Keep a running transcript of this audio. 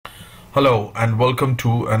Hello and welcome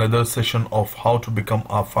to another session of how to become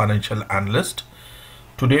a financial analyst.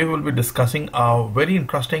 Today we'll be discussing a very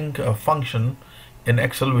interesting function in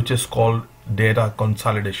Excel which is called data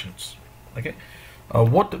consolidations. Okay,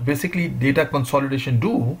 what basically data consolidation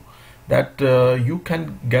do that you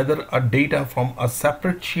can gather a data from a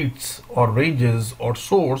separate sheets or ranges or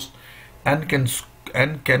source and can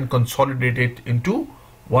consolidate it into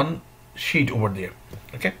one sheet over there.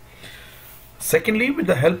 Okay. Secondly, with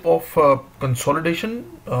the help of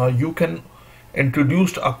consolidation, you can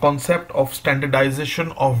introduce a concept of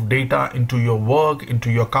standardization of data into your work,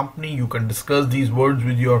 into your company. You can discuss these words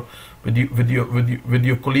with your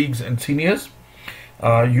colleagues and seniors.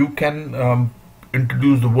 You can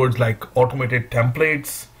introduce the words like automated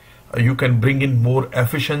templates. You can bring in more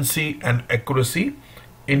efficiency and accuracy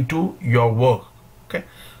into your work. Okay,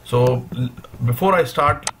 so before I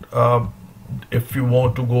start, if you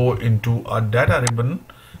want to go into a data ribbon,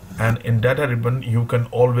 and in data ribbon you can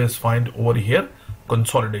always find over here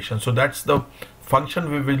consolidation. So that's the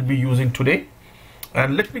function we will be using today,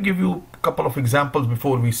 and let me give you a couple of examples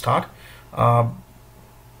before we start. I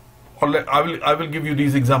will give you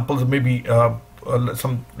these examples, maybe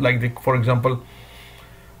some like for example,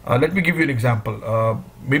 let me give you an example.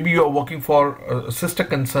 Maybe you are working for a sister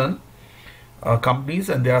concern companies,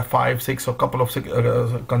 and there are 5, 6 or couple of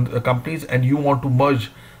companies, and you want to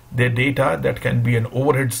merge their data. That can be an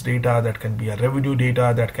overheads data, that can be a revenue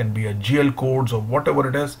data, that can be a GL codes or whatever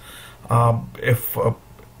it is. If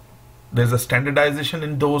there's a standardization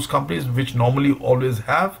in those companies, which normally always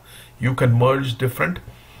have, you can merge different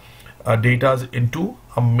data into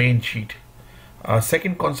a main sheet.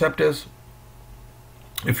 Second concept is,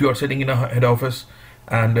 if you are sitting in a head office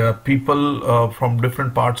and people from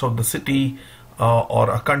different parts of the city or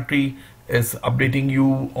a country is updating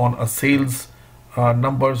you on a sales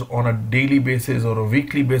numbers on a daily basis or a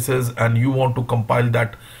weekly basis, and you want to compile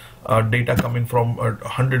that data coming from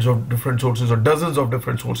hundreds of different sources or dozens of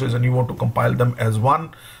different sources, and you want to compile them as one,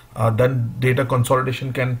 then data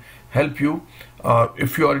consolidation can help you.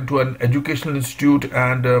 If you are into an educational institute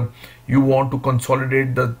and you want to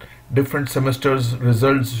consolidate the different semesters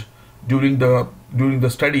results during the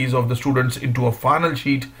studies of the students into a final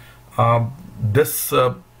sheet, this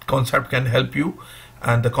concept can help you.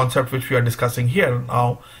 And the concept which we are discussing here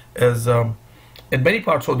now is, in many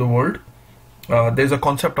parts of the world, there's a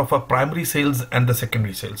concept of a primary sales and the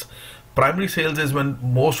secondary sales. Primary sales is when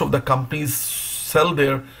most of the companies sell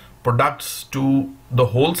their products to the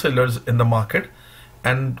wholesalers in the market,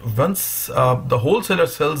 and once the wholesaler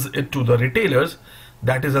sells it to the retailers,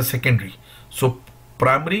 that is a secondary. So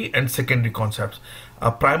primary and secondary concepts.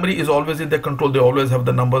 Primary is always in their control, they always have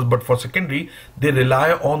the numbers, but for secondary they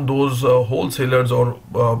rely on those wholesalers or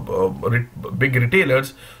big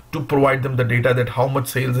retailers to provide them the data that how much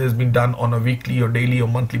sales has been done on a weekly or daily or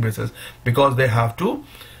monthly basis, because they have to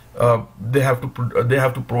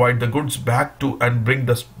provide the goods back to and bring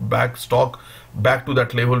the stock back to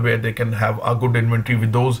that level where they can have a good inventory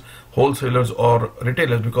with those wholesalers or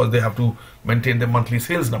retailers, because they have to maintain their monthly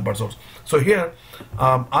sales numbers also. So here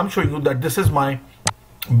I'm showing you that this is one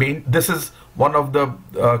of the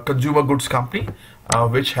consumer goods company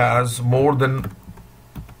which has more than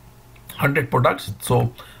 100 products.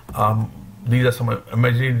 So these are some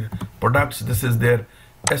imaginary products. This is their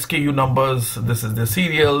SKU numbers, this is their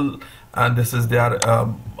serial, and this is their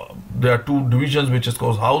there are two divisions which is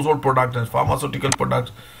called household products and pharmaceutical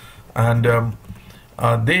products, and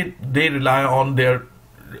they rely on their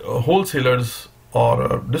wholesalers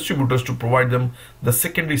or distributors to provide them the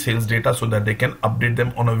secondary sales data so that they can update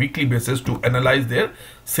them on a weekly basis to analyze their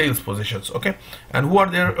sales positions. Okay, and who are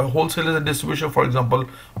their wholesalers and distribution? For example,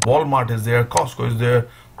 Walmart is there, Costco is there,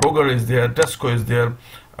 Kroger is there, Tesco is there,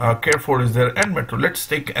 Carrefour is there, and Metro. Let's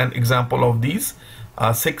take an example of these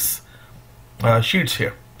 6 sheets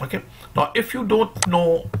here. Okay, now if you don't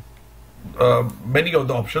know many of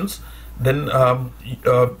the options, then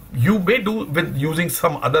you may do with using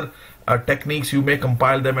some other techniques. You may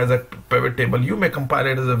compile them as a pivot table, you may compile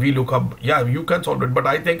it as a VLOOKUP. Yeah, you can solve it, but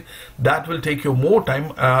I think that will take you more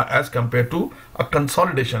time as compared to a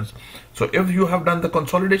consolidations. So if you have done the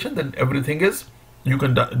consolidation, then everything is, you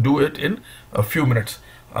can do it in a few minutes.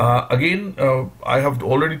 Again, I have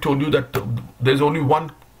already told you that there's only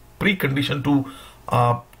one precondition to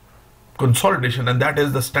consolidation, and that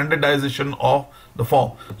is the standardization of the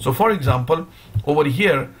form. So for example, over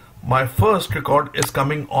here my first record is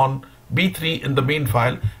coming on B3 in the main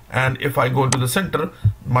file, and if I go into the center,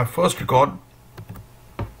 my first record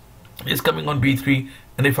is coming on B3,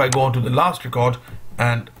 and if I go on to the last record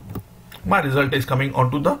and my result is coming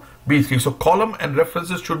onto the B3. So column and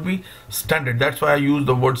references should be standard. That's why I use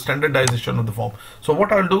the word standardization of the form. So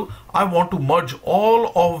what I'll do, I want to merge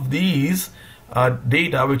all of these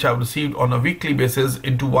data which I've received on a weekly basis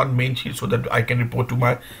into one main sheet so that I can report to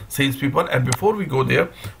my salespeople. And before we go there,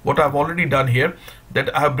 what I've already done here,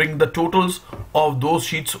 that I bring the totals of those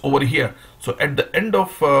sheets over here. So at the end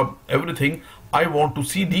of everything, I want to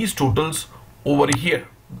see these totals over here,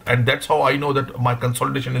 and that's how I know that my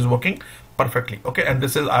consolidation is working perfectly. Okay, and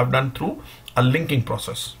this is I've done through a linking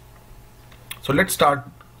process. So let's start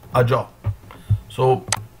a job. So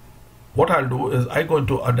what I'll do is I go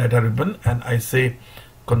into a data ribbon and I say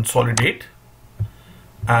consolidate,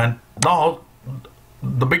 and now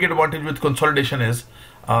the big advantage with consolidation is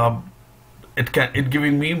it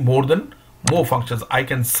giving me more functions. I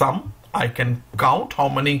can sum, I can count how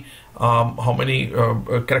many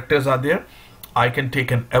characters are there, I can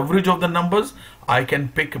take an average of the numbers, I can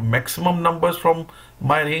pick maximum numbers from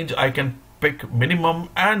my range, I can pick minimum,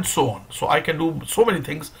 and so on. So I can do so many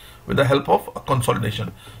things with the help of a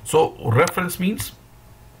consolidation. So reference means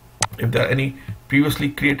if there are any previously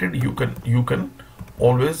created, you can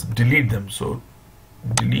always delete them. So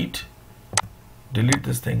delete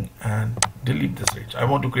this thing and delete this range. I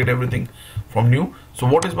want to create everything from new. So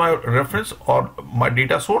what is my reference or my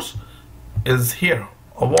data source is here,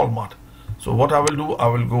 a Walmart. So what I will do, I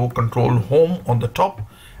will go control home on the top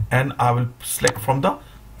and I will select from the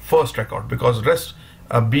first record, because rest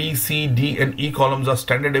B, C, D and E columns are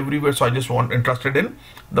standard everywhere. So I just interested in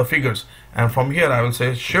the figures, and from here I will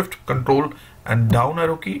say shift control and down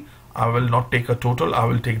arrow key. I will not take a total, I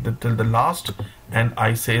will take till the last, and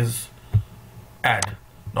I says add.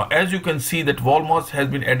 Now as you can see that Walmart has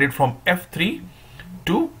been added from F3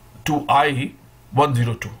 to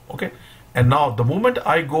I102. Okay, and now the moment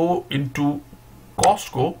I go into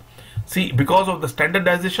Costco, see, because of the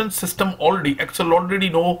standardization system already, Excel already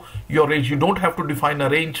know your range. You don't have to define a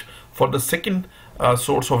range for the second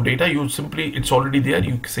source of data. You simply, it's already there.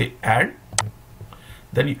 You say add.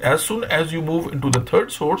 Then as soon as you move into the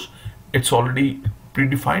third source, it's already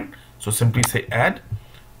predefined. So simply say add.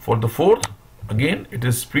 For the fourth, again, it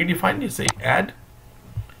is predefined. You say add.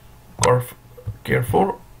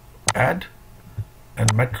 Carrefour, add,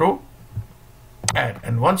 and Metro, add.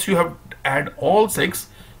 And once you have add all 6,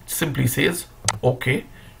 simply says OK.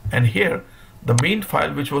 And here the main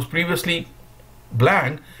file which was previously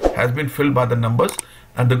blank has been filled by the numbers.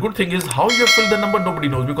 And the good thing is how you have filled the number, nobody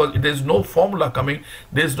knows, because there is no formula coming.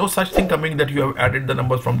 There is no such thing coming that you have added the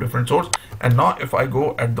numbers from different source. And now if I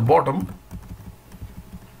go at the bottom,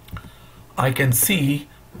 I can see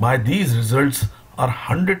these results are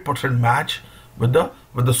 100% match with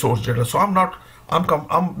the source data. So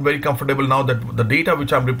I'm very comfortable now that the data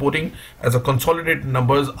which I'm reporting as a consolidated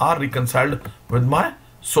numbers are reconciled with my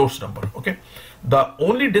source number. Okay, the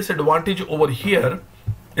only disadvantage over here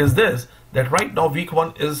is this, that right now week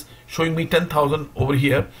 1 is showing me 10,000 over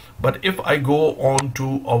here, but if I go on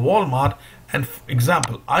to a Walmart and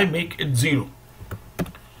example I make it 0,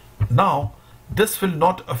 now this will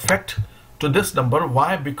not affect to this number.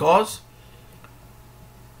 Why? Because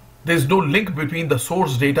there is no link between the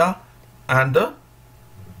source data and the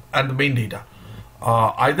main data.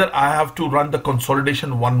 Either I have to run the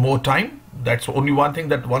consolidation one more time. That's only one thing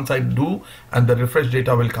that once I do, and the refresh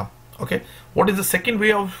data will come. Okay, what is the second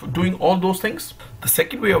way of doing all those things? The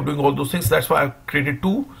second way of doing all those things, that's why I've created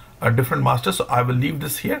 2 different masters. So I will leave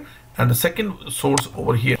this here and the second source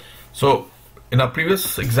over here. So in our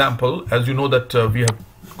previous example, as you know that we have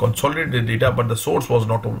consolidated data, but the source was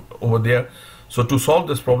not over there. So to solve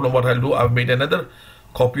this problem, what I'll do, I've made another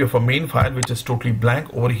copy of a main file which is totally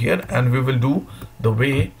blank over here, and we will do the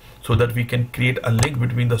way so that we can create a link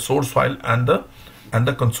between the source file and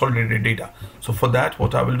the consolidated data. So for that,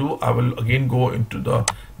 what I will do, I will again go into the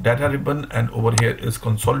data ribbon, and over here is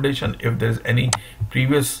consolidation. If there is any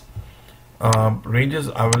previous ranges,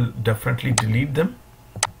 I will definitely delete them,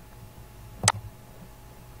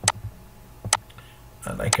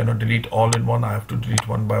 and I cannot delete all in one. I have to delete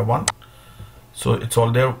one by one. So it's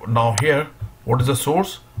all there. Now here, what is the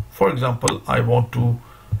source? For example, I want to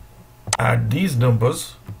add these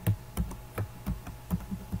numbers,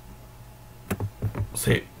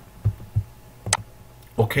 say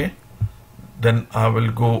okay, then I will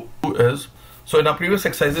go to is. So in our previous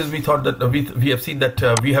exercises, we thought that we have seen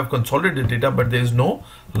that we have consolidated data, but there is no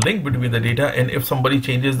link between the data, and if somebody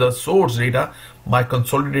changes the source data, my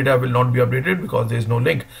consolidated data will not be updated because there is no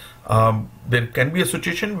link. There can be a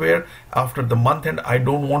situation where after the month end I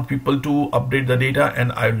don't want people to update the data,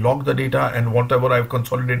 and I log the data, and whatever I've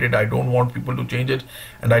consolidated I don't want people to change it,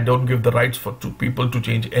 and I don't give the rights to people to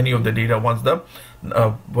change any of the data once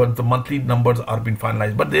the monthly numbers are being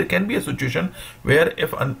finalized. But there can be a situation where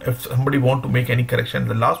if somebody want to make any correction at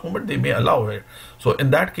the last moment, they may allow it. So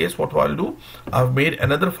in that case, what I'll do, I've made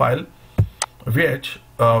another file which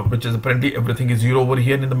is apparently everything is 0 over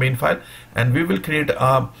here in the main file, and we will create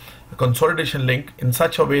a consolidation link in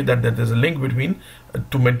such a way that there is a link between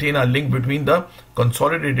to maintain a link between the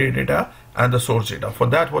consolidated data and the source data. For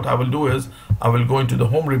that, what I will do is I will go into the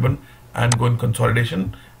home ribbon and go in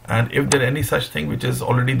consolidation, and if there any such thing which is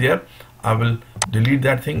already there, I will delete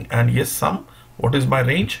that thing. And yes, sum, what is my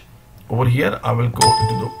range over here? I will go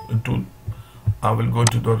into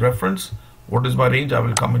the reference. What is my range? I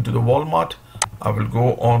will come into the Walmart. I will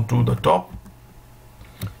go on to the top,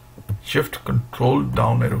 shift control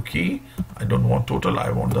down arrow key. I don't want total, I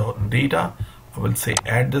want the data. I will say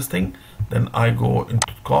add this thing, then I go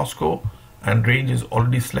into Costco, and range is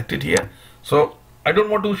already selected here. So I don't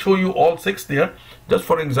want to show you all 6 there. Just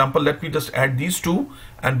for example, let me just add these 2,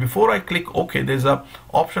 and before I click OK, there's a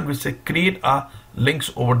option which say create a links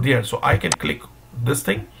over there. So I can click this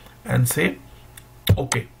thing and say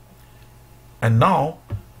OK. And now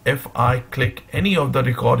if I click any of the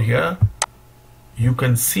record here, you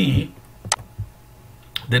can see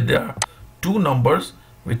that there are 2 numbers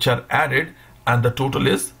which are added, and the total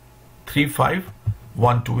is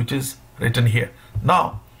 3512, which is written here.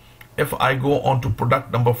 Now if I go on to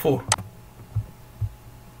product number 4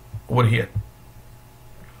 over here,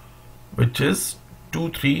 which is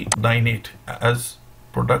 2398 as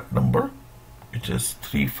product number, which is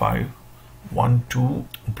 3512,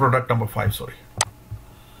 product number 5, sorry.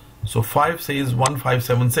 So 5 says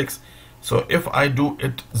 1576. So if I do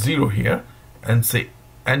it 0 here and say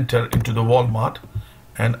enter into the Walmart,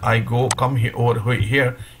 and I come here over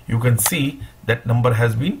here, you can see that number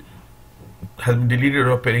has been deleted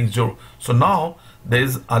or appearing 0. So now there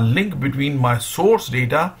is a link between my source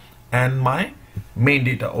data and my main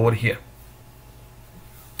data over here.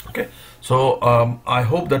 Okay, so I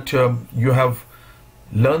hope that you have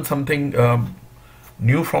learned something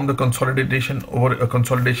new from the consolidation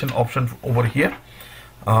option over here.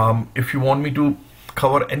 If you want me to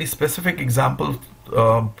cover any specific example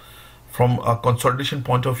from a consolidation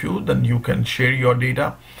point of view, then you can share your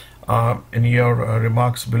data in your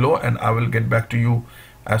remarks below, and I will get back to you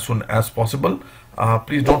as soon as possible.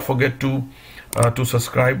 Please don't forget to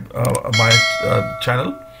subscribe my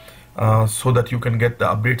channel so that you can get the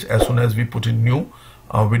updates as soon as we put in new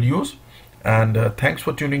videos. And thanks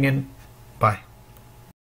for tuning in. Bye.